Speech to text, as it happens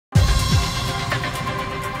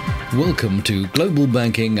Welcome to Global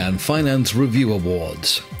Banking and Finance Review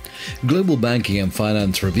Awards. Global Banking and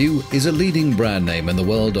Finance Review is a leading brand name in the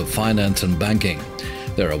world of finance and banking.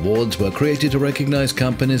 Their awards were created to recognize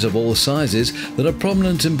companies of all sizes that are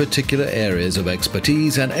prominent in particular areas of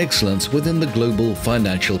expertise and excellence within the global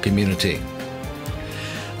financial community.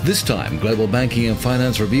 This time, Global Banking and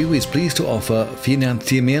Finance Review is pleased to offer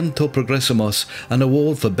Financiamiento Progresemos an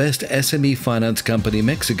award for Best SME Finance Company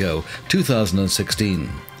Mexico 2016.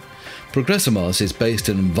 Progresemos is based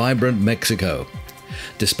in vibrant Mexico.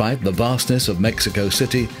 Despite the vastness of Mexico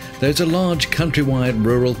City, there's a large countrywide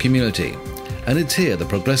rural community, and it's here that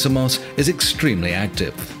Progresemos is extremely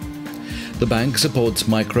active. The bank supports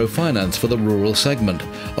microfinance for the rural segment,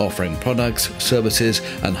 offering products, services,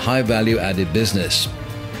 and high-value added business.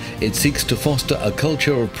 It seeks to foster a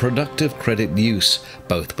culture of productive credit use,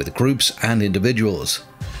 both with groups and individuals.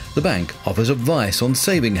 The bank offers advice on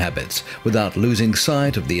saving habits without losing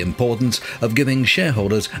sight of the importance of giving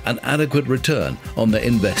shareholders an adequate return on their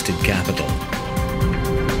invested capital.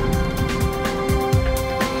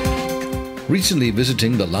 Recently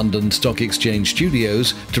visiting the London Stock Exchange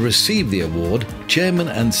studios to receive the award, Chairman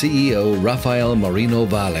and CEO Rafael Moreno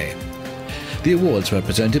Valle. The awards were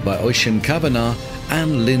presented by Ocean Kavanagh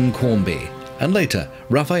and Lynn Cornby. And later,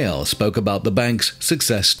 Rafael spoke about the bank's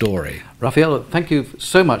success story. Rafael, thank you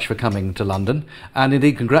so much for coming to London, and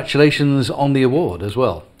indeed congratulations on the award as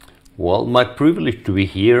well. Well, my privilege to be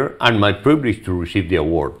here and my privilege to receive the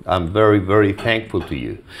award. I'm very, very thankful to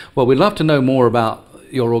you. Well, we'd love to know more about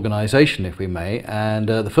your organisation, if we may. And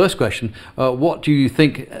the first question, what do you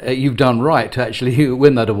think you've done right to actually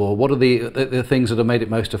win that award? What are the things that have made it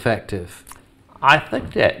most effective? I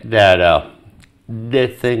think that the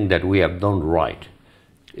thing that we have done right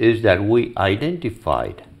is that we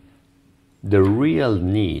identified the real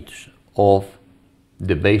needs of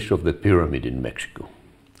the base of the pyramid in Mexico.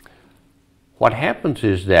 What happens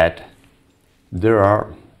is that there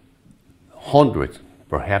are hundreds,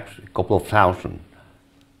 perhaps a couple of thousand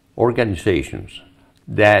organizations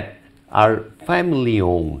that are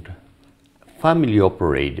family-owned,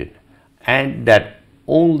 family-operated, and that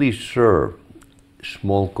only serve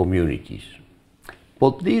small communities.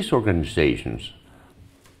 But these organizations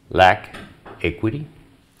lack equity,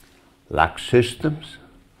 lack systems,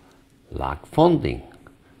 lack funding.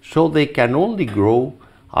 So they can only grow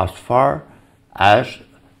as far as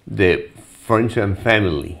the friends and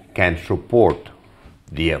family can support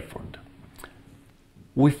the effort.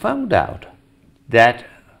 We found out that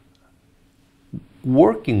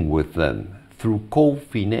working with them through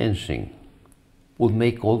co-financing would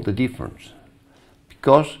make all the difference,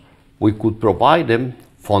 because we could provide them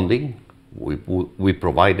funding, we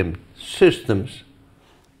provide them systems,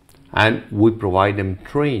 and we provide them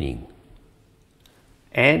training.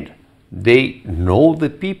 And they know the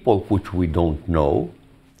people which we don't know.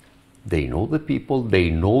 They know the people, they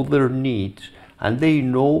know their needs, and they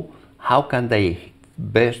know how can they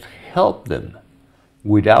best help them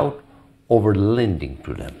without over-lending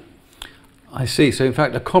to them. I see. So in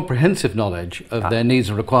fact, a comprehensive knowledge of their needs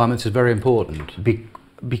and requirements is very important.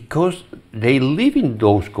 Because they live in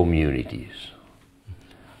those communities,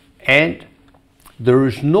 and there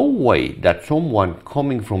is no way that someone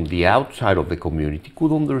coming from the outside of the community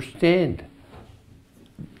could understand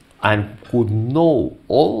and could know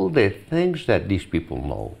all the things that these people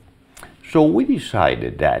know. So we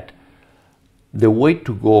decided that the way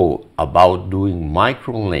to go about doing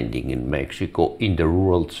micro-lending in Mexico in the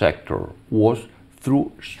rural sector was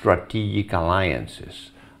through strategic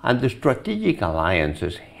alliances. And the strategic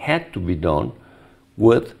alliances had to be done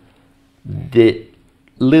with the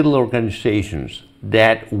little organizations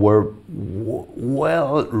that were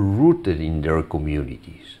well rooted in their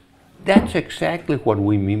communities. That's exactly what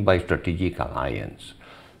we mean by strategic alliance.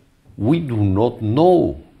 We do not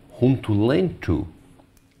know whom to lend to,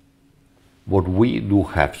 but we do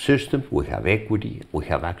have systems, we have equity, we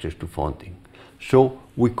have access to funding. So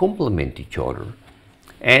we complement each other.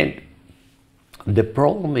 And the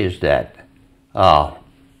problem is that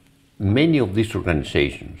many of these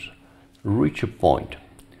organizations reach a point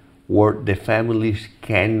where the families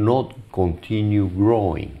cannot continue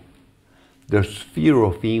growing. Their sphere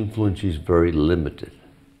of influence is very limited,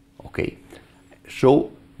 okay?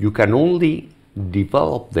 So you can only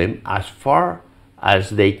develop them as far as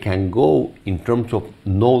they can go in terms of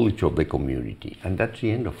knowledge of the community, and that's the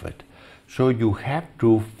end of it. So you have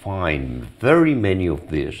to find very many of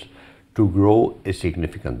these to grow a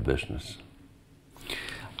significant business.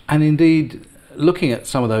 And indeed, looking at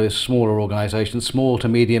some of those smaller organizations, small to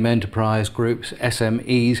medium enterprise groups,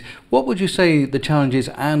 SMEs, what would you say the challenges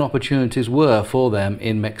and opportunities were for them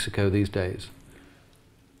in Mexico these days?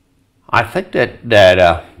 I think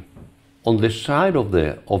that on the side of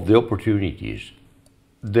the opportunities,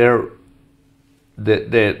 the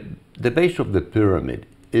base of the pyramid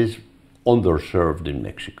is underserved in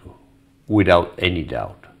Mexico, without any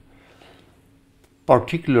doubt,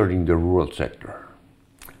 particularly in the rural sector.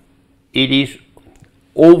 It is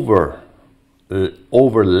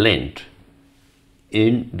overlent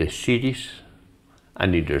in the cities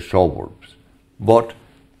and in the suburbs, but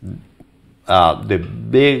the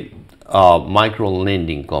big micro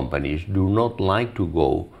lending companies do not like to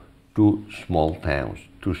go to small towns,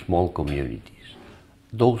 to small communities.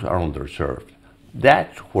 Those are underserved.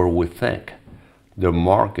 That's where we think the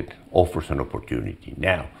market offers an opportunity.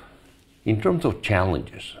 Now, in terms of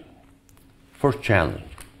challenges, first challenge,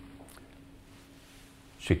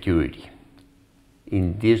 security.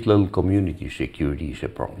 In these little communities, security is a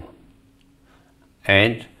problem.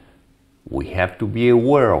 And we have to be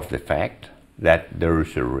aware of the fact that there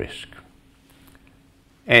is a risk.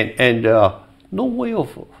 And no way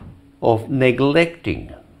of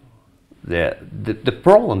neglecting the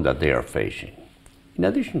problem that they are facing. In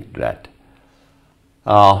addition to that,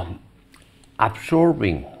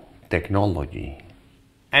 absorbing technology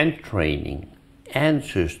and training and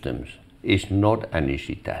systems is not an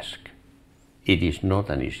easy task. It is not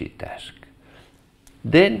an easy task.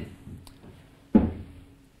 Then,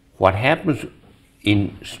 what happens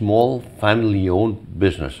in small family-owned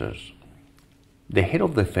businesses, the head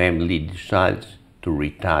of the family decides to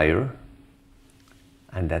retire,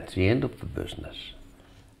 and that's the end of the business.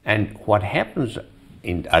 And what happens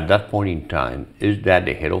at that point in time is that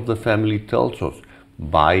the head of the family tells us,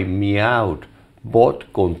 buy me out,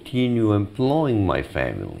 but continue employing my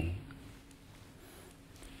family.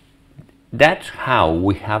 That's how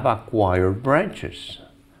we have acquired branches.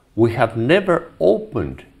 We have never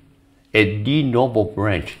opened a de novo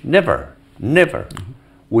branch, never. Mm-hmm.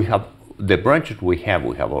 We have, the branches we have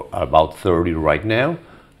about 30 right now,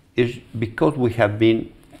 is because we have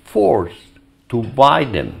been forced to buy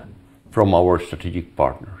them from our strategic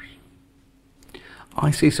partners.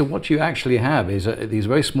 I see. So what you actually have is these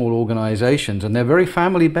very small organizations, and they're very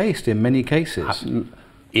family-based in many cases.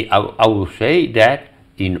 I will say that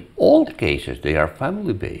in all cases they are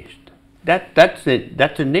family-based. That's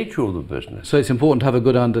the nature of the business. So it's important to have a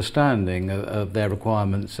good understanding of their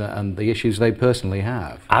requirements and the issues they personally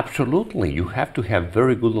have. Absolutely. You have to have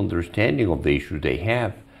very good understanding of the issues they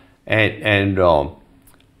have. And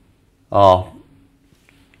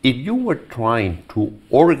if you were trying to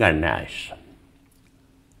organize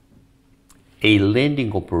a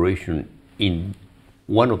lending operation in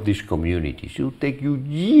one of these communities, it would take you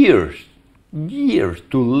years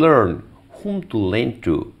to learn whom to lend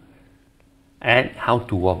to and how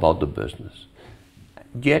to go about the business.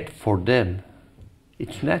 Yet for them,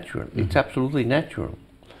 it's natural. Mm-hmm. It's absolutely natural.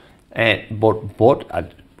 But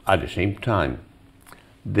at the same time,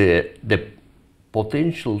 the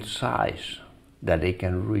potential size that they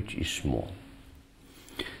can reach is small.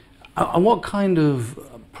 And what kind of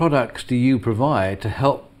products do you provide to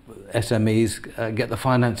help SMEs get the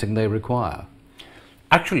financing they require?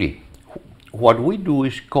 Actually, what we do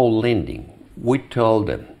is co-lending. We tell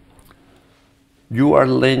them, you are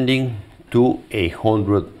lending to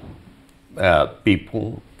 100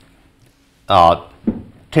 people,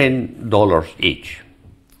 $10 each,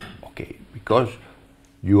 okay, because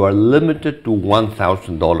you are limited to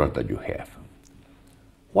 $1,000 that you have.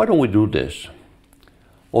 Why don't we do this?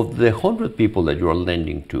 Of the 100 people that you are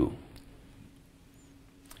lending to,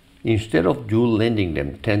 instead of you lending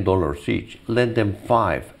them $10 each, lend them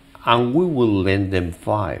 5, and we will lend them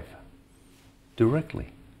 5 directly.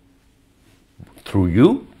 Through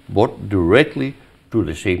you, but directly to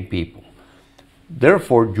the same people.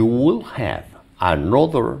 Therefore, you will have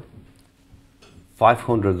another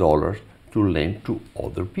 $500 to lend to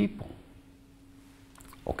other people.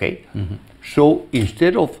 Okay? Mm-hmm. So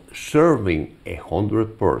instead of serving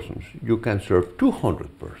 100 persons, you can serve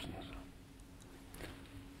 200 persons.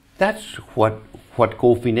 That's what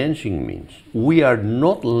co-financing means. We are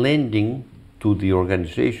not lending to the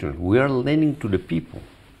organizations, we are lending to the people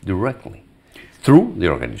directly through the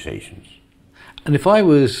organizations. And if I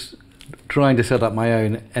was trying to set up my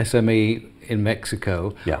own SME in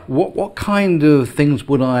Mexico, yeah, what kind of things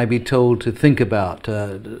would I be told to think about,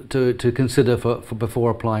 to consider for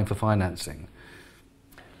before applying for financing?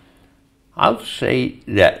 I would say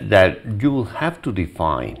that you will have to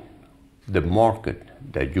define the market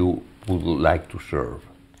that you would like to serve.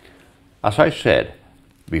 As I said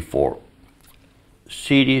before,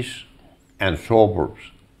 cities and suburbs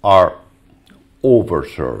are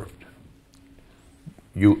overserved.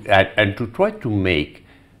 And to try to make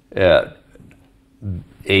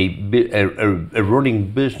a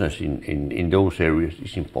running business in those areas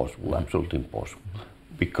is impossible, absolutely impossible,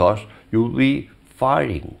 because you'll be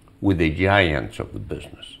fighting with the giants of the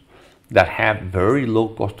business that have very low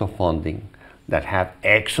cost of funding, that have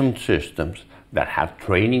excellent systems, that have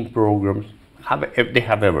training programs, they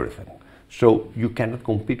have everything. So you cannot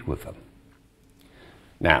compete with them.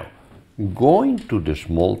 Now, going to the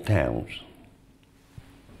small towns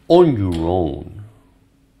on your own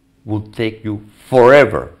would take you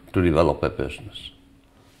forever to develop a business.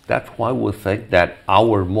 That's why we think that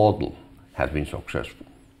our model has been successful.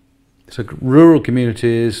 So rural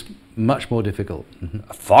communities, much more difficult.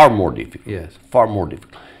 Far more difficult. Yes. Far more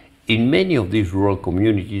difficult. In many of these rural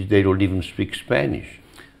communities, they don't even speak Spanish.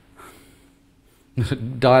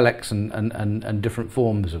 Dialects and different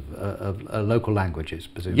forms of local languages,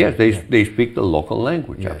 presumably. Yes, they speak the local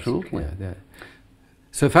language, yes, absolutely. Yeah.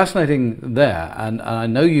 So fascinating there, and I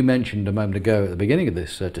know you mentioned a moment ago at the beginning of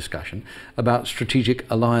this discussion about strategic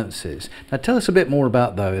alliances. Now tell us a bit more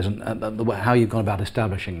about those and how you've gone about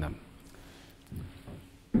establishing them.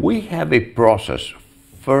 We have a process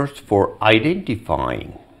first for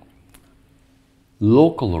identifying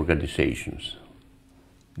local organizations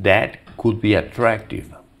that could be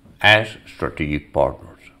attractive as strategic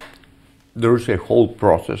partners. There's a whole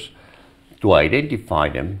process to identify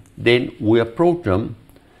them. Then we approach them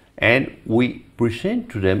and we present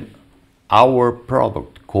to them our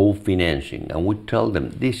product, co-financing, and we tell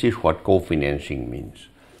them this is what co-financing means.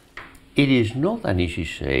 It is not an easy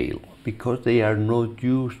sale because they are not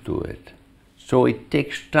used to it. So it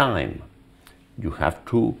takes time. You have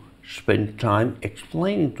to spend time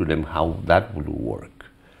explaining to them how that will work.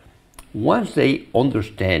 Once they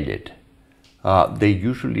understand it, they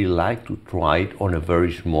usually like to try it on a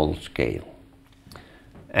very small scale.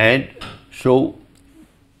 And so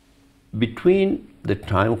between the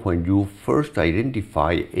time when you first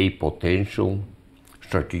identify a potential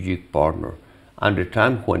strategic partner and the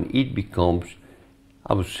time when it becomes,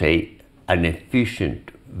 I would say, an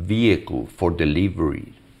efficient vehicle for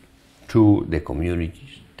delivery to the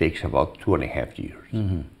communities takes about 2.5 years.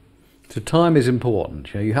 Mm-hmm. So time is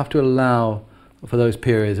important. You have to allow for those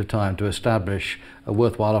periods of time to establish a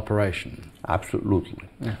worthwhile operation. Absolutely.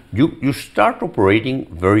 Yeah. You start operating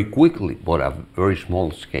very quickly, but at a very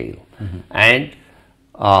small scale. Mm-hmm. And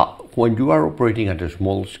when you are operating at a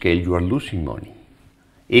small scale, you are losing money.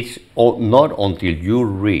 It's not until you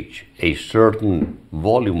reach a certain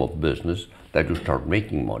volume of business that you start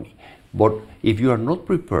making money. But if you are not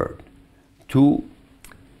prepared to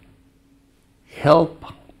help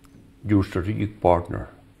your strategic partner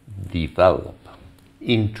develop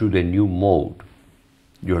into the new mode,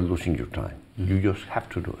 you're losing your time. Mm-hmm. You just have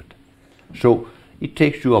to do it. So it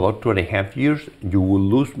takes you about 2.5 years. You will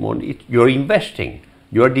lose money. You're investing.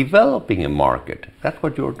 You're developing a market. That's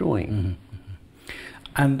what you're doing. Mm-hmm.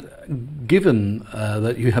 And given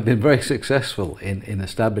that you have been very successful in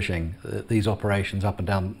establishing these operations up and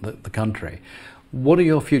down the country, what are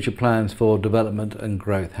your future plans for development and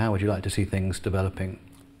growth? How would you like to see things developing?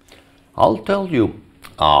 I'll tell you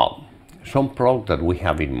some products that we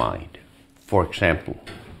have in mind. For example,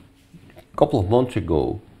 a couple of months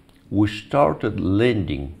ago, we started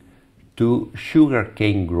lending to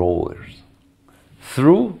sugarcane growers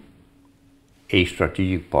through a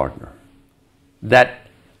strategic partner that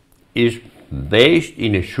is based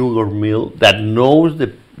in a sugar mill, that knows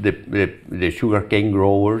the sugarcane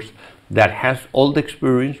growers, that has all the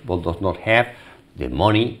experience but does not have the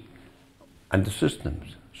money and the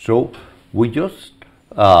systems. So we just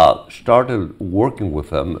started working with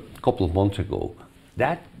them a couple of months ago.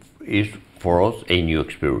 That is for us a new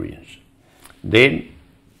experience. Then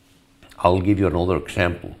I'll give you another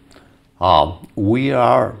example. We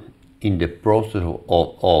are in the process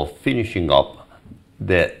of finishing up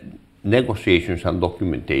the negotiations and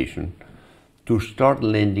documentation to start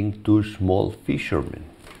lending to small fishermen.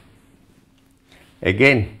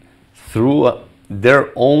 Again, through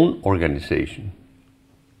their own organization.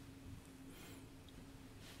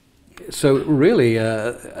 So really,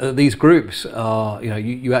 these groups are,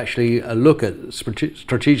 you actually look at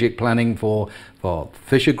strategic planning for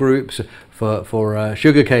fisher groups, for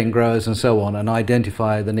sugarcane growers and so on, and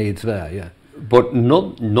identify the needs there, yeah. But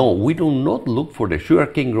no, we do not look for the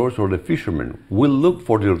sugarcane growers or the fishermen. We look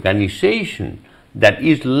for the organization that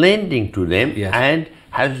is lending to them, yes, and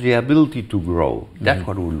has the ability to grow. That's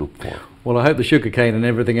what we look for. Well, I hope the sugarcane and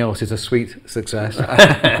everything else is a sweet success.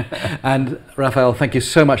 And Rafael, thank you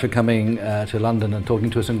so much for coming to London and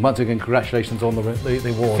talking to us. And once again, congratulations on the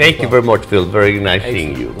award. Thank you very much, Phil. Very nice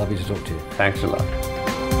seeing you. Lovely to talk to you. Thanks a lot.